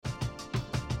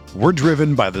We're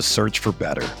driven by the search for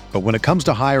better. But when it comes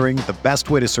to hiring, the best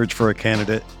way to search for a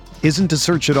candidate isn't to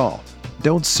search at all.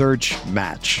 Don't search,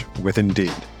 match with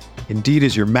Indeed. Indeed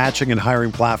is your matching and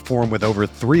hiring platform with over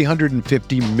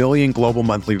 350 million global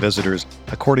monthly visitors,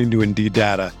 according to Indeed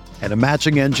data, and a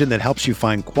matching engine that helps you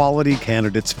find quality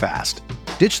candidates fast.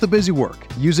 Ditch the busy work.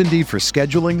 Use Indeed for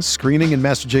scheduling, screening, and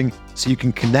messaging so you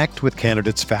can connect with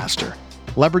candidates faster.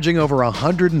 Leveraging over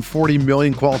 140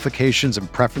 million qualifications and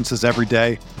preferences every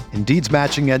day, Indeed's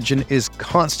matching engine is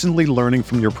constantly learning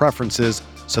from your preferences,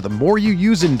 so the more you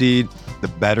use Indeed, the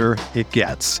better it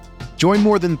gets. Join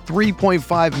more than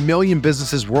 3.5 million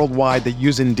businesses worldwide that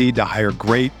use Indeed to hire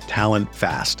great talent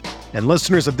fast. And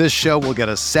listeners of this show will get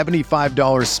a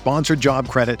 $75 sponsored job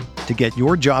credit to get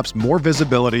your jobs more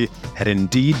visibility at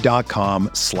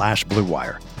Indeed.com/Blue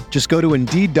Wire. Just go to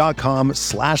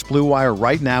Indeed.com/Blue Wire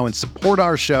right now and support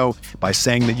our show by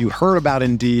saying that you heard about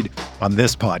Indeed on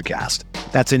this podcast.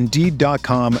 That's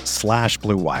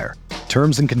Indeed.com/Blue Wire.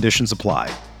 Terms and conditions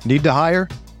apply. Need to hire?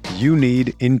 You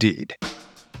need Indeed.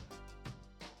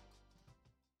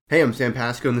 Hey, I'm Sam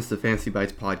Pasco, and this is the Fantasy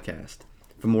Bites podcast.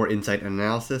 For more insight and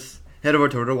analysis, head over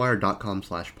to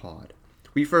rotowire.com/pod.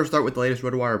 We first start with the latest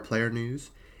RotoWire player news.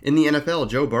 In the NFL,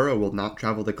 Joe Burrow will not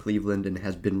travel to Cleveland and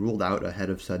has been ruled out ahead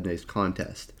of Sunday's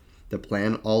contest. The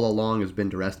plan all along has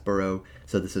been to rest Burrow,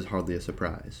 so this is hardly a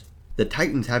surprise. The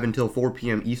Titans have until 4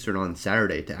 p.m. Eastern on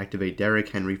Saturday to activate Derrick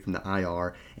Henry from the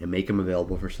IR and make him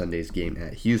available for Sunday's game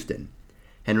at Houston.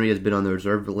 Henry has been on the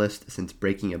reserve list since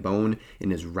breaking a bone in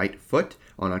his right foot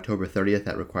on October 30th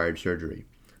that required surgery.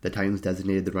 The Titans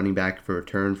designated the running back for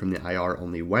return from the IR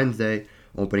only Wednesday,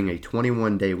 opening a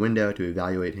 21-day window to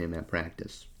evaluate him at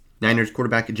practice. Niners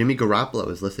quarterback Jimmy Garoppolo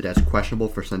is listed as questionable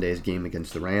for Sunday's game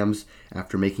against the Rams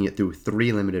after making it through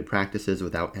 3 limited practices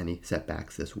without any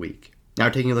setbacks this week. Now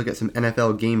taking a look at some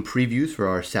NFL game previews for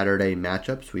our Saturday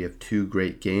matchups, we have 2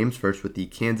 great games. First with the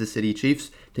Kansas City Chiefs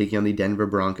taking on the Denver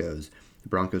Broncos. The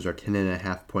Broncos are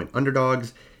 10.5-point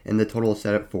underdogs, and the total is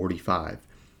set at 45.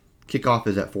 Kickoff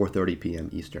is at 4:30 p.m.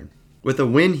 Eastern. With a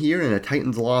win here and a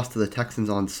Titans loss to the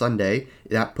Texans on Sunday,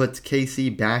 that puts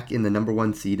KC back in the number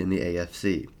 1 seed in the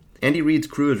AFC. Andy Reid's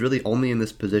crew is really only in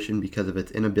this position because of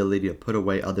its inability to put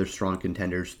away other strong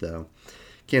contenders, though.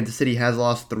 Kansas City has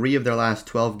lost 3 of their last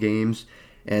 12 games,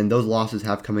 and those losses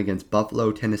have come against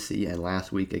Buffalo, Tennessee, and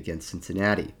last week against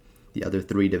Cincinnati, the other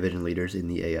 3 division leaders in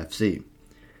the AFC.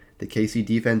 The KC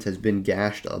defense has been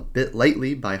gashed a bit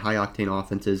lately by high-octane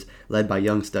offenses led by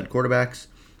young stud quarterbacks,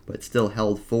 but still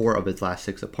held 4 of its last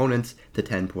 6 opponents to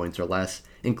 10 points or less,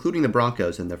 including the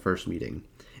Broncos in their first meeting.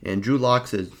 And Drew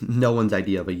Lock is no one's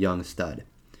idea of a young stud.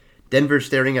 Denver's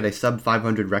staring at a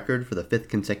sub-500 record for the 5th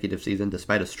consecutive season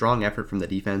despite a strong effort from the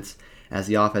defense, as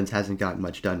the offense hasn't gotten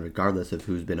much done regardless of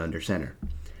who's been under center.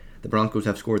 The Broncos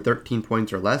have scored 13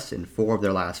 points or less in 4 of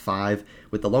their last 5,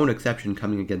 with the lone exception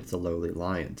coming against the lowly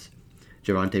Lions.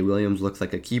 Javonte Williams looks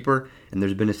like a keeper, and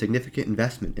there's been a significant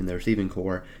investment in the receiving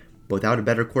core, but without a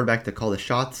better quarterback to call the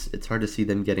shots, it's hard to see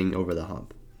them getting over the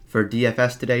hump. For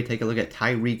DFS today, take a look at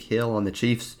Tyreek Hill on the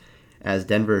Chiefs, as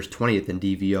Denver is 20th in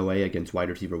DVOA against wide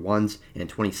receiver ones and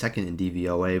 22nd in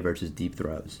DVOA versus deep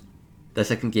throws. The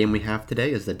second game we have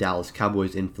today is the Dallas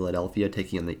Cowboys in Philadelphia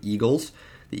taking on the Eagles.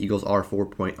 The Eagles are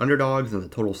 4-point underdogs, and the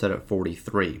total set at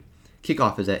 43.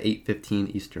 Kickoff is at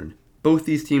 8:15 Eastern. Both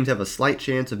these teams have a slight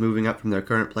chance of moving up from their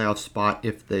current playoff spot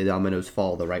if the dominoes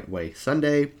fall the right way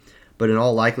Sunday, but in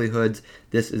all likelihoods,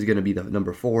 this is going to be the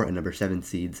number 4 and number 7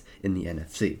 seeds in the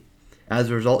NFC. As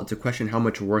a result, it's a question how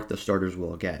much work the starters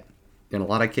will get. In a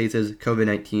lot of cases,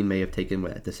 COVID-19 may have taken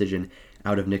that decision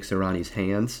out of Nick Sirianni's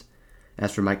hands.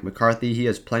 As for Mike McCarthy, he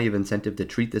has plenty of incentive to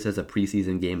treat this as a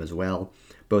preseason game as well.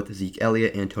 Both Zeke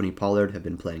Elliott and Tony Pollard have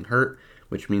been playing hurt,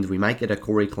 which means we might get a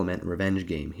Corey Clement revenge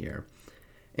game here.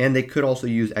 And they could also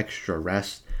use extra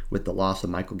rest, with the loss of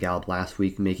Michael Gallup last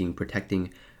week making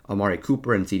protecting Amari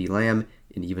Cooper and CeeDee Lamb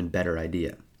an even better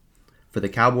idea. For the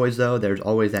Cowboys, though, there's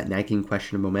always that nagging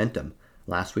question of momentum.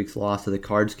 Last week's loss to the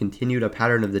Cards continued a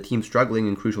pattern of the team struggling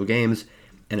in crucial games,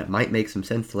 and it might make some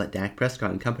sense to let Dak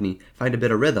Prescott and company find a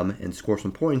bit of rhythm and score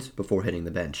some points before hitting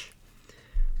the bench.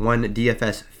 One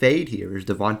DFS fade here is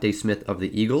Devontae Smith of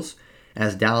the Eagles,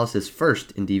 as Dallas is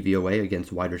first in DVOA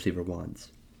against wide receiver ones.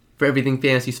 For everything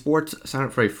fantasy sports, sign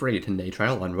up for a free 10-day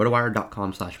trial on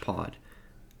rotowire.com/pod.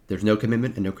 There's no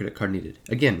commitment and no credit card needed.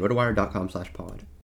 Again, rotowire.com/pod.